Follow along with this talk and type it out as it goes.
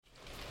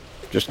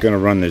Just going to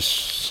run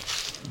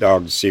this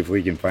dog to see if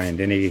we can find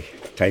any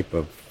type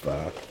of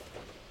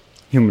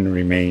human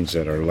remains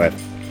that are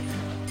left.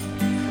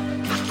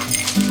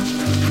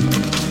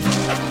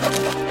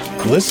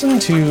 Listen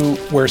to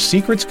Where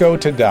Secrets Go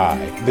to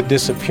Die, The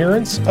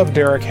Disappearance of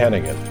Derek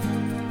Hennigan.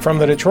 From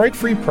the Detroit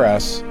Free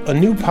Press, a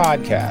new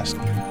podcast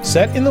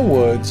set in the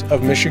woods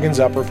of Michigan's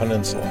Upper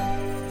Peninsula.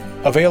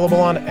 Available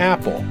on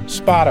Apple,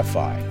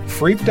 Spotify,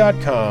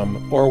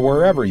 Freep.com, or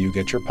wherever you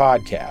get your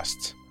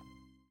podcasts.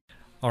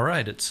 All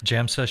right, it's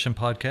Jam Session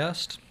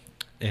Podcast,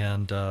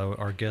 and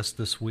our guest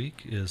this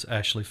week is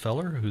Ashley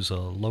Feller, who's a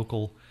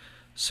local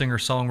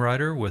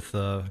singer-songwriter with,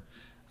 I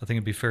think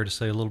it'd be fair to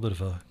say, a little bit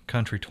of a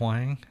country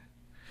twang.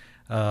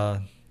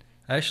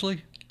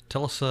 Ashley,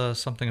 tell us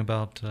something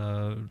about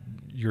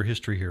your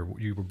history here.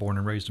 You were born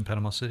and raised in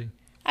Panama City?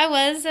 I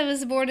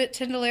was born at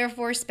Tyndall Air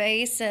Force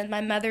Base, and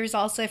my mother's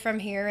also from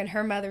here, and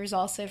her mother's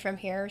also from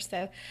here,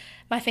 so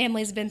my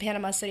family's been in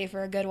Panama City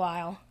for a good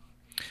while.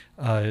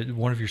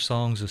 One of your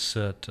songs is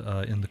set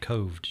in the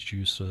Cove. Did you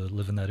used to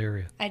live in that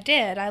area? I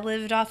did. I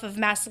lived off of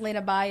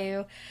Masalina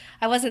Bayou.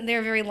 I wasn't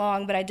there very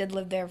long, but I did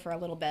live there for a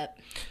little bit.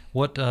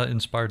 What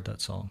inspired that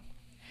song?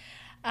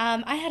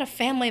 I had a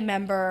family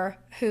member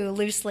who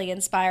loosely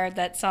inspired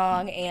that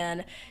song,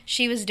 and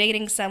she was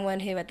dating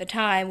someone who at the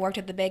time worked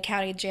at the Bay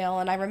County Jail,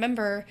 and I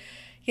remember,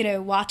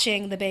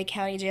 watching the Bay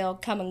County Jail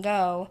come and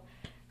go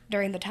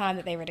during the time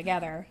that they were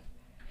together.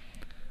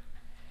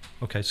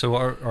 Okay, so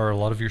are a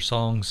lot of your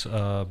songs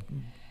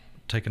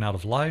taken out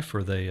of life, or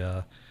are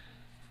they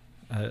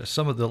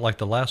some of the, like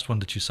the last one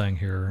that you sang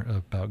here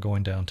about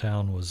going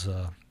downtown was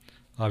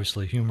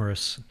obviously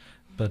humorous,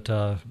 but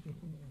tell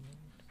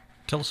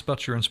us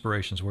about your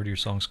inspirations. Where do your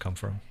songs come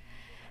from?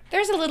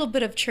 There's a little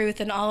bit of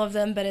truth in all of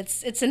them, but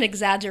it's an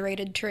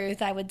exaggerated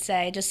truth, I would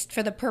say, just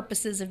for the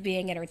purposes of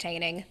being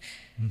entertaining.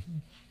 Mm-hmm.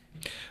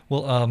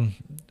 Well,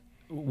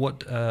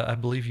 what I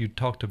believe you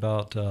talked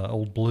about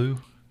Old Blue.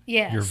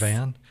 Yes. Your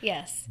van?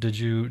 Yes. Did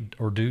you,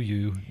 or do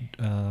you,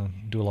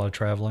 do a lot of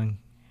traveling?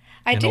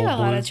 I do a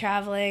lot of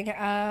traveling.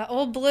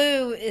 Old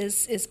Blue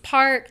is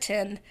parked,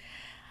 and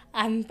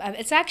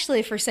it's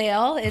actually for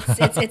sale.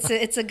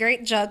 It's a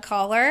great jug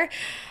collar.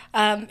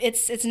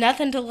 It's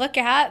nothing to look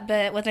at,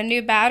 but with a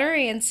new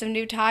battery and some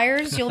new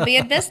tires, you'll be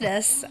in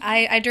business.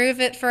 I drove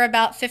it for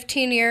about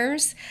 15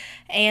 years,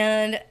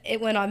 and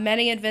it went on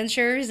many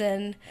adventures,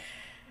 and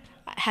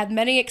had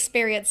many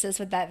experiences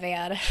with that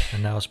van.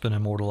 And now it's been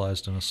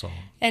immortalized in a song.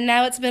 And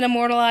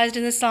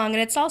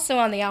it's also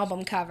on the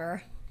album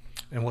cover.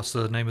 And what's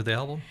the name of the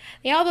album?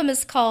 The album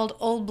is called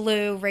Old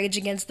Blue, Rage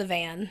Against the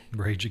Van.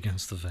 Rage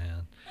Against the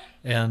Van.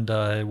 And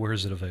where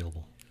is it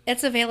available?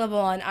 It's available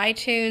on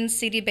iTunes,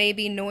 CD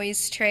Baby,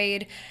 Noise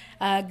Trade,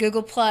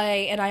 Google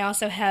Play, and I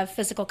also have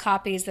physical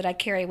copies that I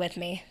carry with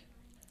me.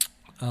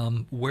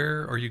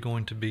 Where are you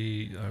going to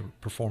be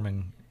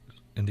performing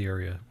in the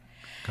area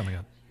coming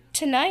up?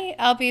 Tonight,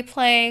 I'll be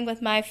playing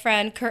with my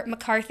friend Kurt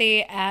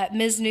McCarthy at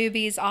Ms.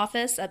 Newby's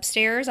office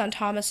upstairs on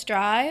Thomas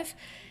Drive.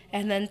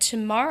 And then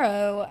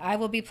tomorrow, I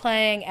will be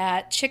playing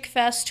at Chick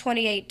Fest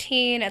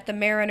 2018 at the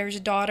Mariner's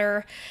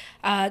Daughter,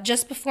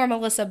 just before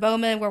Melissa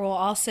Bowman, where we'll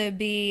also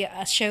be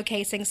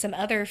showcasing some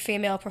other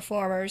female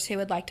performers who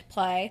would like to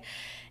play.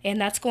 And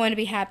that's going to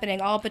be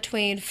happening all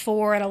between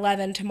 4 and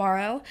 11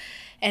 tomorrow.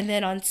 And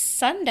then on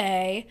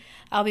Sunday,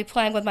 I'll be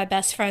playing with my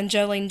best friend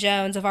Jolene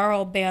Jones of our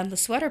old band, the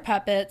Sweater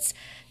Puppets,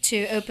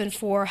 to open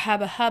for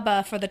Hubba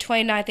Hubba for the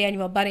 29th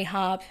annual Bunny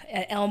Hop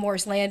at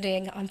Elmore's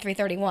Landing on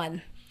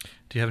 331.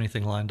 Do you have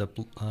anything lined up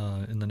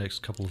in the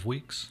next couple of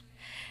weeks?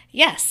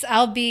 Yes,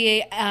 I'll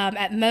be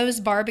at Moe's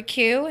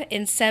Barbecue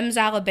in Semmes,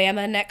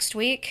 Alabama next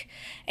week.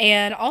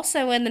 And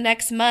also in the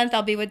next month,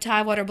 I'll be with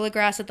Tidewater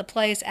Bluegrass at the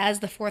Place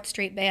as the 4th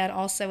Street Band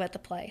also at the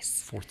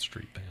Place. 4th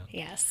Street Band.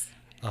 Yes.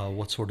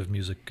 What sort of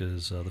music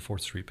is the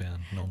 4th Street Band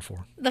known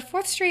for? The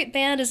 4th Street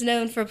Band is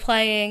known for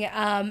playing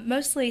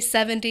mostly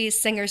 70s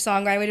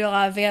singer-songwriter. We do a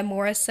lot of Van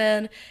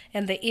Morrison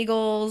and the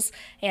Eagles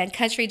and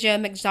Country Joe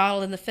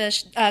McDonald and the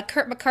Fish.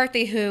 Kurt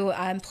McCarthy, who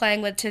I'm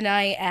playing with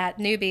tonight at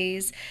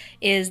Newbies,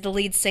 is the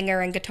lead singer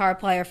and guitar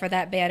player for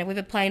that band, and we've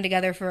been playing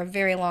together for a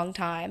very long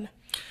time.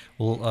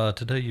 Well,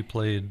 today you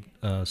played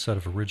a set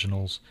of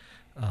originals,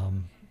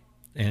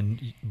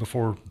 and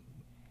before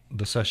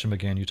the session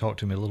began, you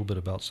talked to me a little bit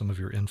about some of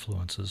your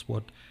influences.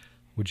 What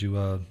would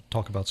you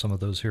talk about some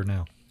of those here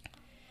now?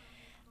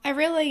 I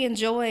really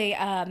enjoy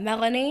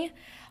Melanie,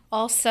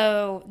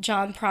 also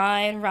John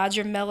Prine,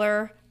 Roger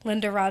Miller,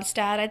 Linda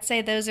Ronstadt. I'd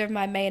say those are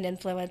my main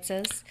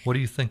influences. What do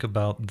you think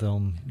about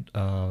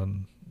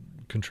them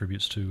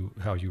contributes to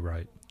how you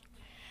write?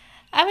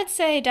 I would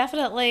say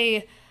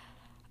definitely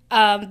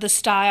the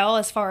style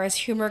as far as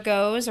humor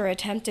goes, or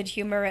attempted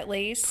humor at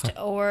least,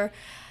 or...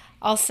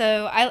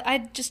 Also,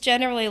 I just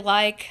generally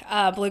like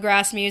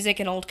bluegrass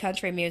music and old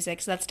country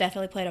music, so that's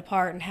definitely played a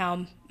part in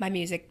how my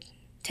music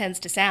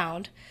tends to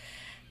sound.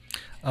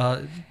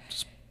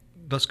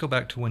 Let's go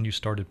back to when you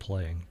started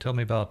playing. Tell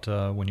me about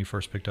when you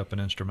first picked up an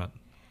instrument.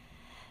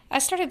 I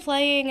started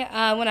playing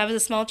when I was a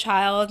small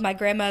child. My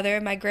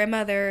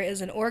grandmother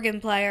is an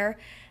organ player,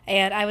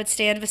 And I would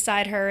stand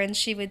beside her and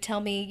she would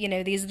tell me, you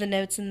know, these are the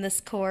notes in this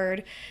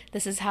chord.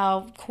 This is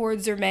how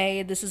chords are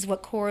made. This is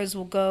what chords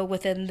will go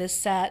within this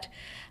set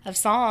of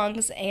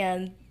songs.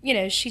 And, you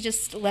know, she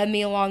just led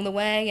me along the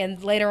way.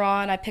 And later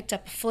on, I picked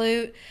up a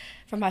flute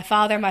from my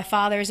father. My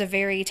father's a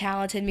very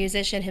talented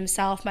musician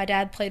himself. My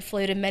dad played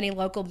flute in many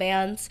local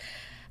bands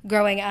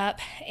growing up.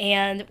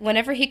 And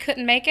whenever he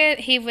couldn't make it,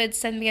 he would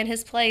send me in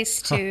his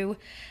place to...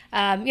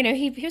 you know,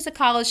 he was a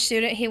college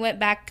student. He went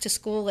back to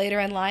school later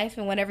in life,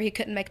 and whenever he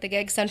couldn't make the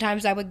gig,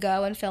 sometimes I would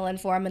go and fill in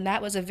for him, and that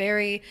was a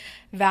very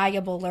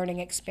valuable learning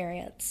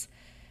experience.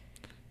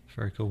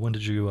 Very cool. When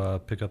did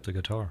you pick up the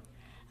guitar?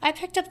 I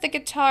picked up the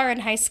guitar in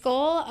high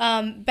school.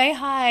 Bay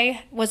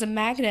High was a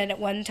magnet at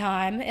one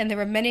time, and there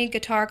were many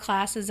guitar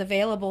classes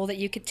available that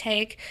you could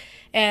take.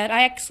 And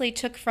I actually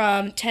took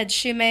from Ted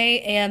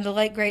Shumate and the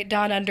late, great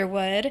Don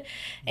Underwood.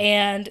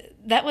 And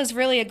that was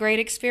really a great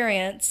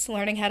experience,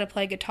 learning how to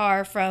play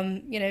guitar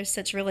from, you know,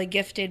 such really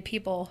gifted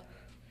people.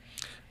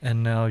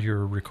 And now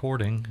you're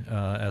recording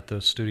at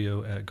the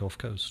studio at Gulf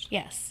Coast.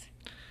 Yes.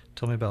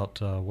 Tell me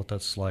about what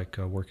that's like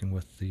working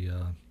with the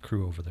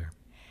crew over there.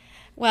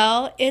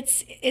 Well,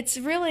 it's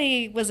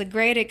really was a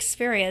great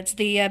experience.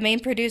 The main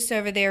producer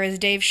over there is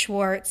Dave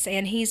Schwartz,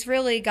 and he's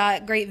really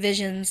got great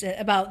visions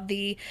about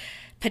the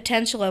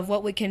potential of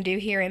what we can do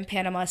here in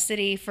Panama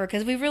City,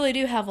 because we really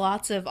do have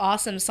lots of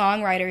awesome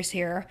songwriters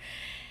here.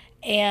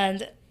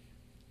 And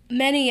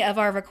many of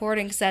our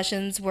recording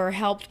sessions were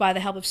helped by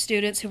the help of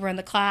students who were in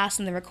the class,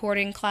 in the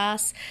recording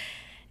class.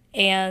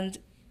 And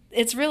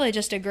it's really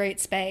just a great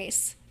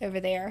space over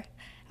there.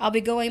 I'll be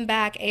going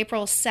back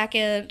April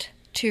 2nd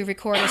to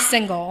record a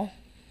single.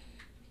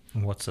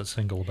 And what's that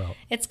single about?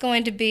 It's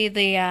going to be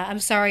the I'm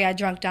Sorry I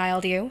Drunk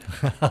Dialed You.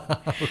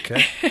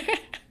 Okay.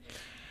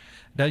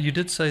 Now, you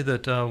did say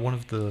that one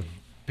of the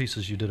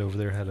pieces you did over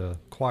there had a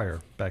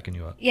choir backing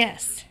you up.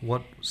 Yes.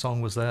 What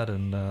song was that,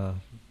 and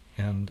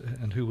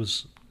who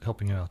was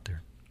helping you out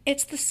there?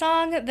 It's the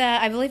song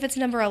that I believe it's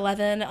number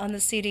 11 on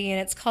the CD, and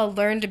it's called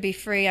Learn to Be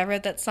Free. I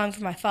wrote that song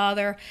for my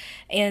father,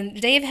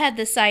 and Dave had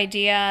this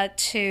idea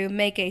to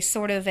make a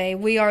sort of a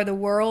We Are the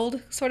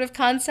World sort of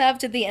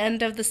concept at the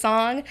end of the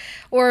song,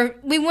 or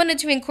we wanted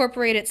to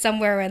incorporate it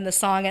somewhere in the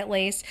song at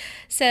least.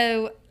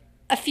 So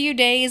a few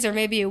days or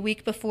maybe a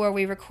week before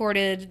we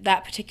recorded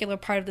that particular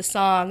part of the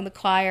song, the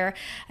choir,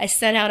 I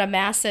sent out a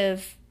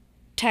massive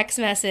text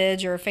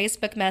message or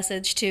Facebook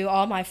message to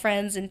all my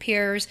friends and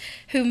peers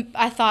who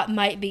I thought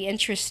might be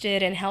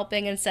interested in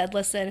helping, and said,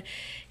 listen,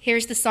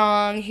 here's the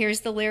song,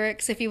 here's the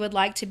lyrics. If you would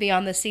like to be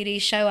on the CD,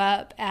 show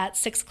up at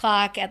 6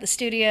 o'clock at the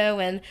studio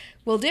and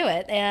we'll do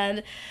it.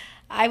 And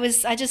I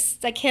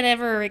can't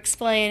ever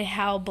explain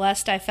how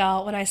blessed I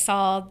felt when I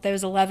saw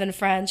those 11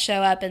 friends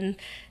show up and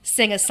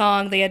sing a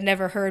song they had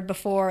never heard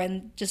before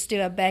and just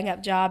do a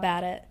bang-up job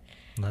at it.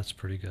 That's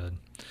pretty good.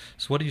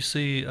 So what do you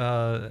see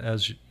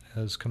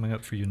as coming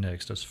up for you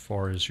next, as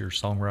far as your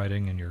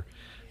songwriting and your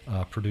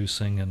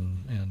producing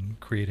and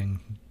creating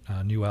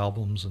new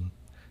albums? And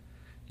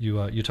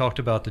you talked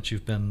about that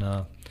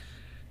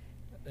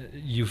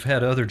you've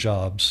had other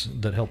jobs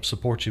that help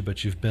support you,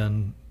 but you've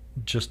been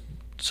just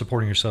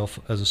supporting yourself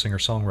as a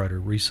singer-songwriter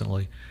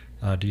recently.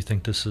 Do you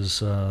think this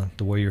is the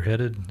way you're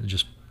headed,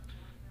 just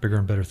bigger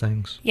and better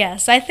things?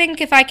 Yes, I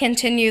think if I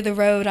continue the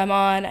road I'm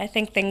on, I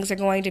think things are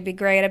going to be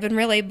great. I've been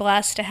really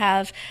blessed to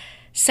have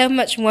so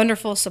much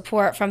wonderful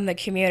support from the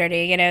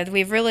community. You know,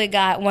 we've really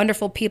got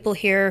wonderful people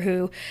here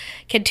who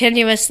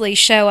continuously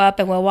show up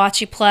and will watch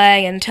you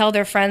play and tell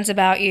their friends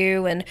about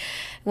you, and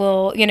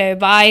will, you know,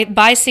 buy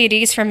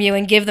CDs from you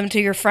and give them to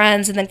your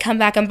friends, and then come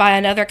back and buy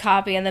another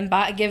copy and then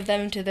give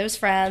them to those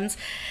friends.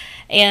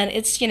 And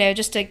it's, you know,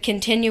 just a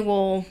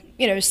continual,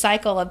 you know,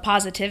 cycle of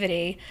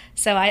positivity.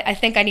 So I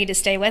think I need to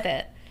stay with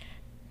it.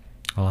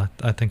 Well,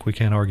 I think we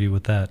can't argue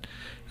with that.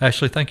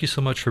 Ashley, thank you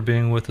so much for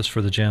being with us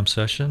for the jam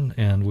session,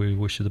 and we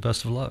wish you the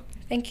best of luck.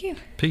 Thank you.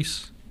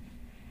 Peace.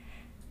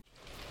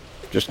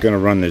 Just going to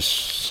run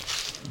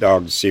this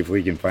dog to see if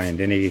we can find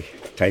any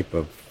type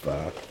of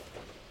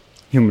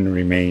human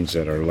remains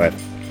that are left.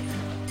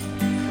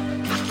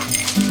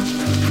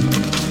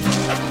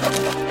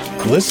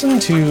 Listen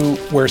to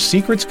Where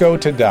Secrets Go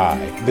to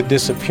Die, The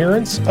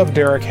Disappearance of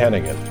Derek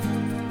Hennigan.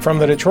 From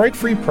the Detroit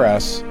Free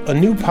Press, a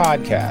new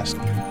podcast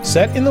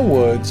set in the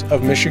woods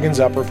of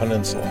Michigan's Upper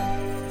Peninsula.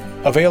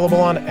 Available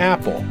on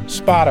Apple,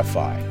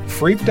 Spotify,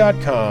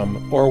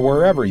 Freep.com, or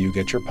wherever you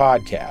get your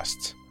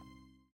podcasts.